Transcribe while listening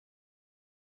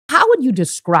How would you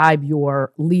describe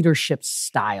your leadership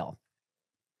style?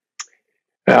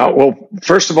 Well,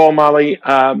 first of all, Molly,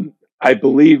 I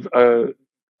believe a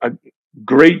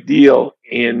great deal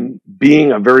in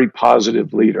being a very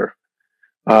positive leader.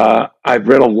 I've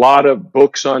read a lot of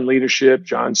books on leadership,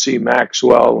 John C.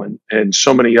 Maxwell and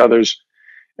so many others.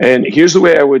 And here's the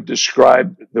way I would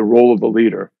describe the role of a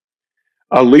leader.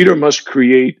 A leader must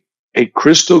create a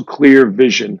crystal clear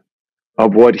vision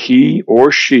of what he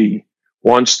or she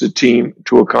wants the team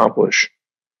to accomplish.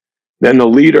 Then the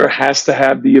leader has to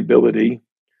have the ability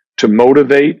to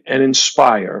motivate and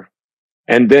inspire,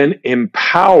 and then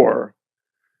empower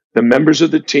the members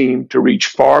of the team to reach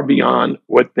far beyond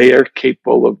what they are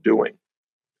capable of doing.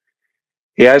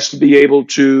 He has to be able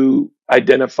to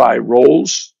identify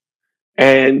roles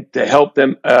and to help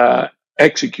them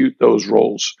execute those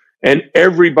roles. And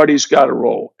everybody's got a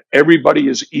role. Everybody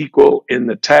is equal in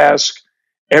the task.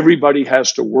 Everybody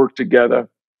has to work together.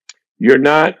 You're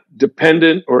not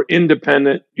dependent or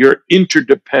independent. You're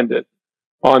interdependent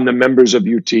on the members of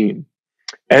your team.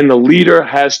 And the leader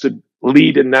has to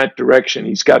lead in that direction.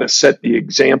 He's got to set the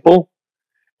example,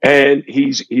 and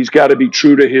he's got to be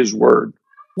true to his word.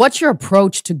 What's your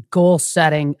approach to goal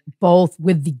setting, both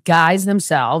with the guys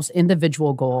themselves,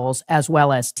 individual goals, as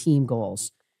well as team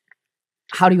goals?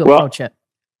 How do you approach it?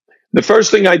 The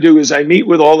first thing I do is I meet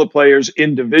with all the players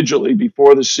individually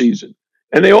before the season,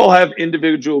 and they all have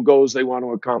individual goals they want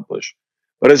to accomplish.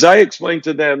 But as I explain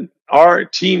to them, our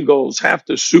team goals have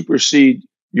to supersede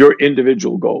your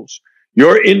individual goals.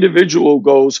 Your individual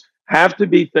goals have to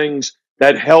be things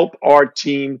that help our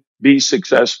team be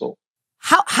successful.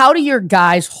 How do your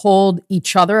guys hold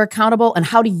each other accountable, and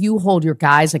how do you hold your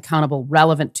guys accountable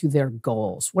relevant to their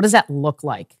goals? What does that look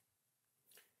like?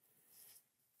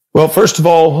 Well, first of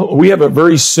all, we have a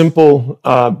very simple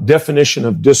definition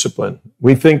of discipline.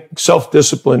 We think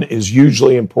self-discipline is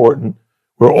hugely important.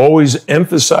 We're always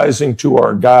emphasizing to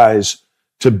our guys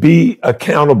to be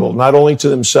accountable, not only to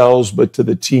themselves, but to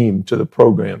the team, to the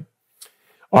program.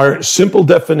 Our simple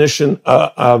definition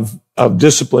of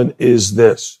discipline is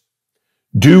this: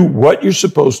 do what you're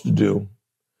supposed to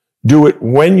do it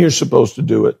when you're supposed to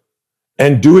do it,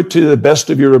 and do it to the best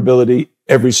of your ability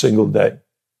every single day.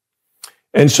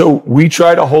 And so we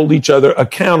try to hold each other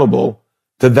accountable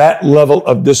to that level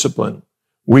of discipline.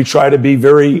 We try to be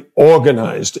very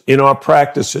organized in our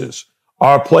practices.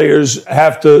 Our players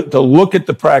have to look at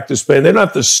the practice plan. They don't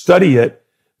have to study it.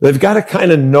 They've got to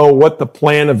kind of know what the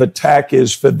plan of attack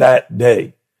is for that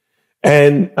day.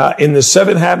 And in the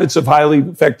 7 Habits of Highly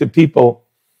Effective People,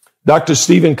 Dr.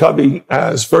 Stephen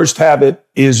Covey's first habit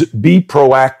is be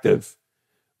proactive.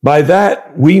 By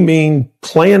that, we mean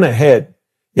plan ahead.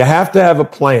 You have to have a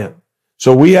plan.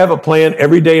 So we have a plan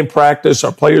every day in practice.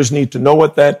 Our players need to know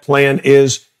what that plan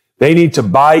is. They need to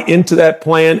buy into that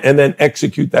plan and then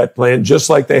execute that plan, just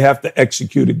like they have to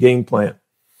execute a game plan.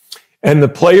 And the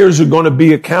players are going to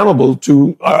be accountable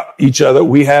to each other.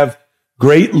 We have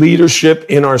great leadership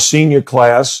in our senior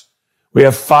class. We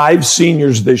have 5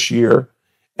 seniors this year,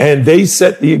 and they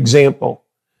set the example.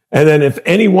 And then if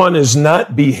anyone is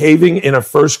not behaving in a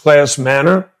first-class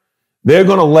manner, they're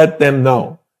going to let them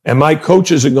know. And my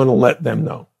coaches are going to let them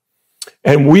know.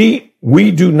 And we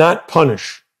do not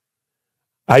punish.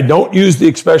 I don't use the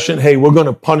expression, hey, we're going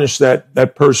to punish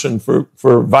that person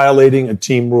for violating a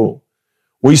team rule.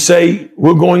 We say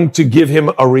we're going to give him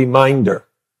a reminder.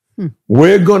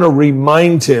 We're going to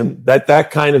remind him that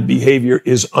kind of behavior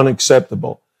is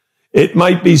unacceptable. It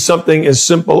might be something as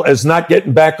simple as not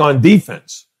getting back on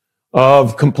defense,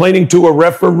 of complaining to a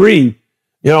referee,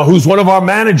 who's one of our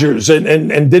managers and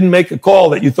didn't make a call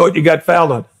that you thought you got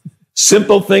fouled on.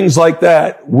 Simple things like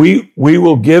that. We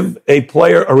will give a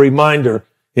player a reminder.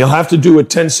 He'll have to do a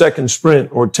 10-second sprint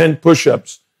or 10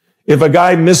 push-ups. If a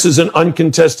guy misses an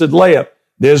uncontested layup,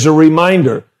 there's a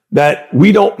reminder that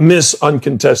we don't miss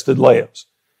uncontested layups.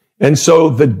 And so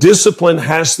the discipline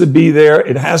has to be there.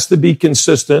 It has to be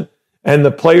consistent. And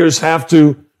the players have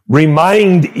to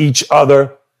remind each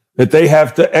other that they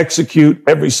have to execute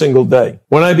every single day.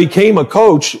 When I became a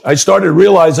coach, I started to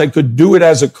realize I could do it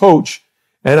as a coach,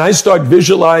 and I start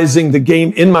visualizing the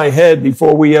game in my head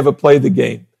before we ever play the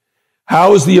game.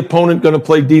 How is the opponent going to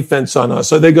play defense on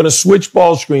us? Are they going to switch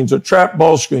ball screens or trap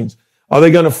ball screens? Are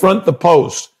they going to front the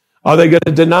post? Are they going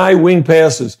to deny wing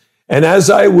passes? And as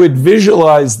I would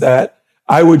visualize that,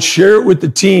 I would share it with the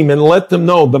team and let them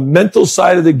know the mental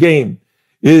side of the game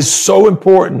is so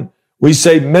important. We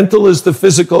say mental is the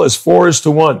physical as 4 is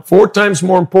to 1. 4 times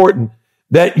more important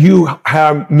that you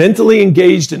are mentally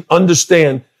engaged and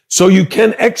understand so you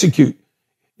can execute.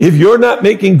 If you're not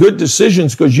making good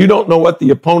decisions because you don't know what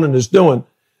the opponent is doing,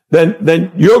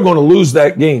 then you're going to lose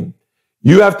that game.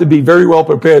 You have to be very well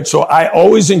prepared. So I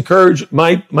always encourage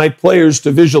my players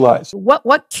to visualize.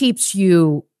 What keeps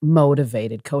you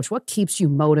motivated, Coach? What keeps you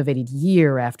motivated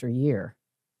year after year?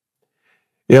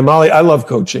 Yeah, Molly, I love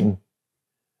coaching.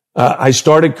 I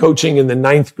started coaching in the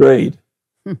 9th grade.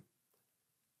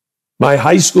 My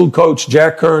high school coach,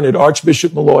 Jack Kern at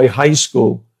Archbishop Malloy High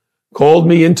School, called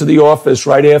me into the office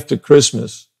right after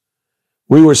Christmas.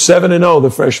 We were 7-0,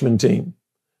 the freshman team,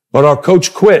 but our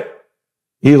coach quit.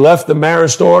 He left the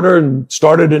Marist Order and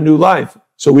started a new life.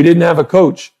 So we didn't have a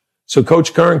coach. So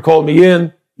Coach Kern called me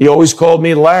in. He always called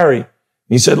me Larry.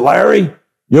 He said, Larry,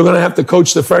 you're going to have to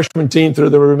coach the freshman team through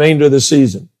the remainder of the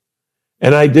season.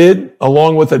 And I did,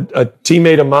 along with a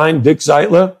teammate of mine, Dick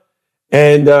Zeitler.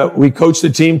 And we coached the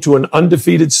team to an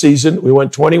undefeated season. We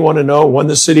went 21-0, won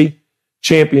the city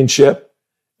championship.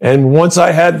 And once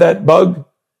I had that bug,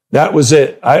 that was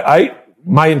it.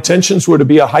 My intentions were to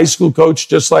be a high school coach,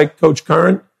 just like Coach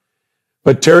Kern.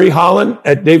 But Terry Holland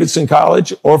at Davidson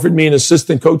College offered me an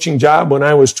assistant coaching job when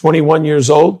I was 21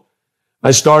 years old. I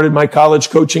started my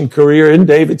college coaching career in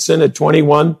Davidson at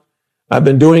 21. I've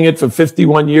been doing it for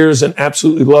 51 years and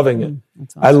absolutely loving it.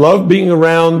 Awesome. I love being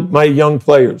around my young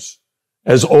players.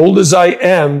 As old as I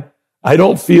am, I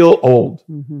don't feel old.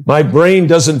 Mm-hmm. My brain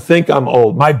doesn't think I'm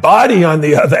old. My body, on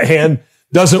the other hand,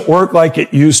 doesn't work like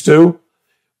it used to.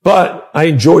 But I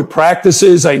enjoy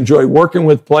practices. I enjoy working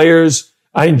with players.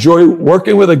 I enjoy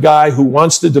working with a guy who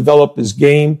wants to develop his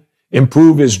game,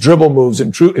 improve his dribble moves,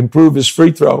 improve his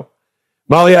free throw.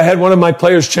 Molly, I had one of my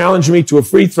players challenge me to a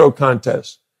free throw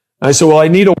contest. I said, well, I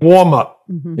need a warm up.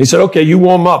 Mm-hmm. He said, okay, you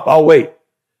warm up. I'll wait.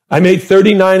 I made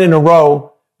 39 in a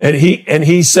row. And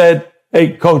he said,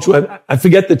 hey, Coach, I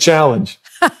forget the challenge.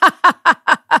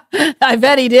 I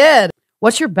bet he did.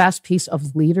 What's your best piece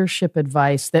of leadership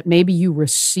advice that maybe you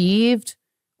received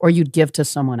or you'd give to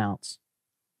someone else?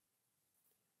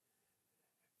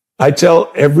 I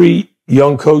tell every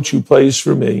young coach who plays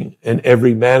for me and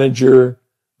every manager,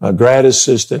 grad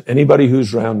assistant, anybody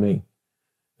who's around me,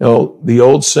 the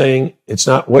old saying, it's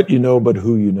not what you know, but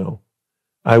who you know.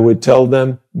 I would tell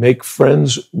them, make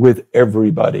friends with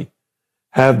everybody.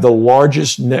 Have the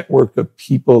largest network of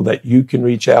people that you can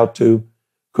reach out to,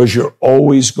 because you're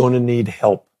always going to need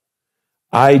help.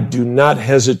 I do not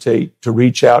hesitate to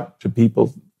reach out to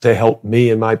people to help me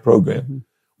in my program, mm-hmm.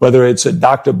 whether it's a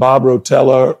Dr. Bob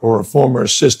Rotella or a former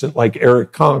assistant like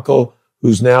Eric Conkle,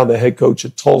 who's now the head coach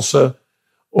at Tulsa,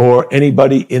 or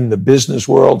anybody in the business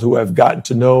world who I've gotten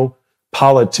to know,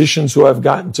 politicians who I've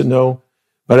gotten to know.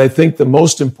 But I think the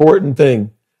most important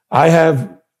thing, I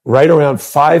have right around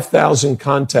 5,000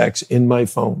 contacts in my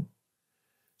phone.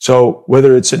 So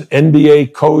whether it's an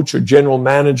NBA coach or general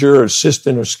manager or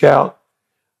assistant or scout,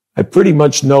 I pretty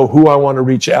much know who I want to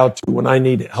reach out to when I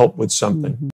need help with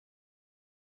something. Mm-hmm.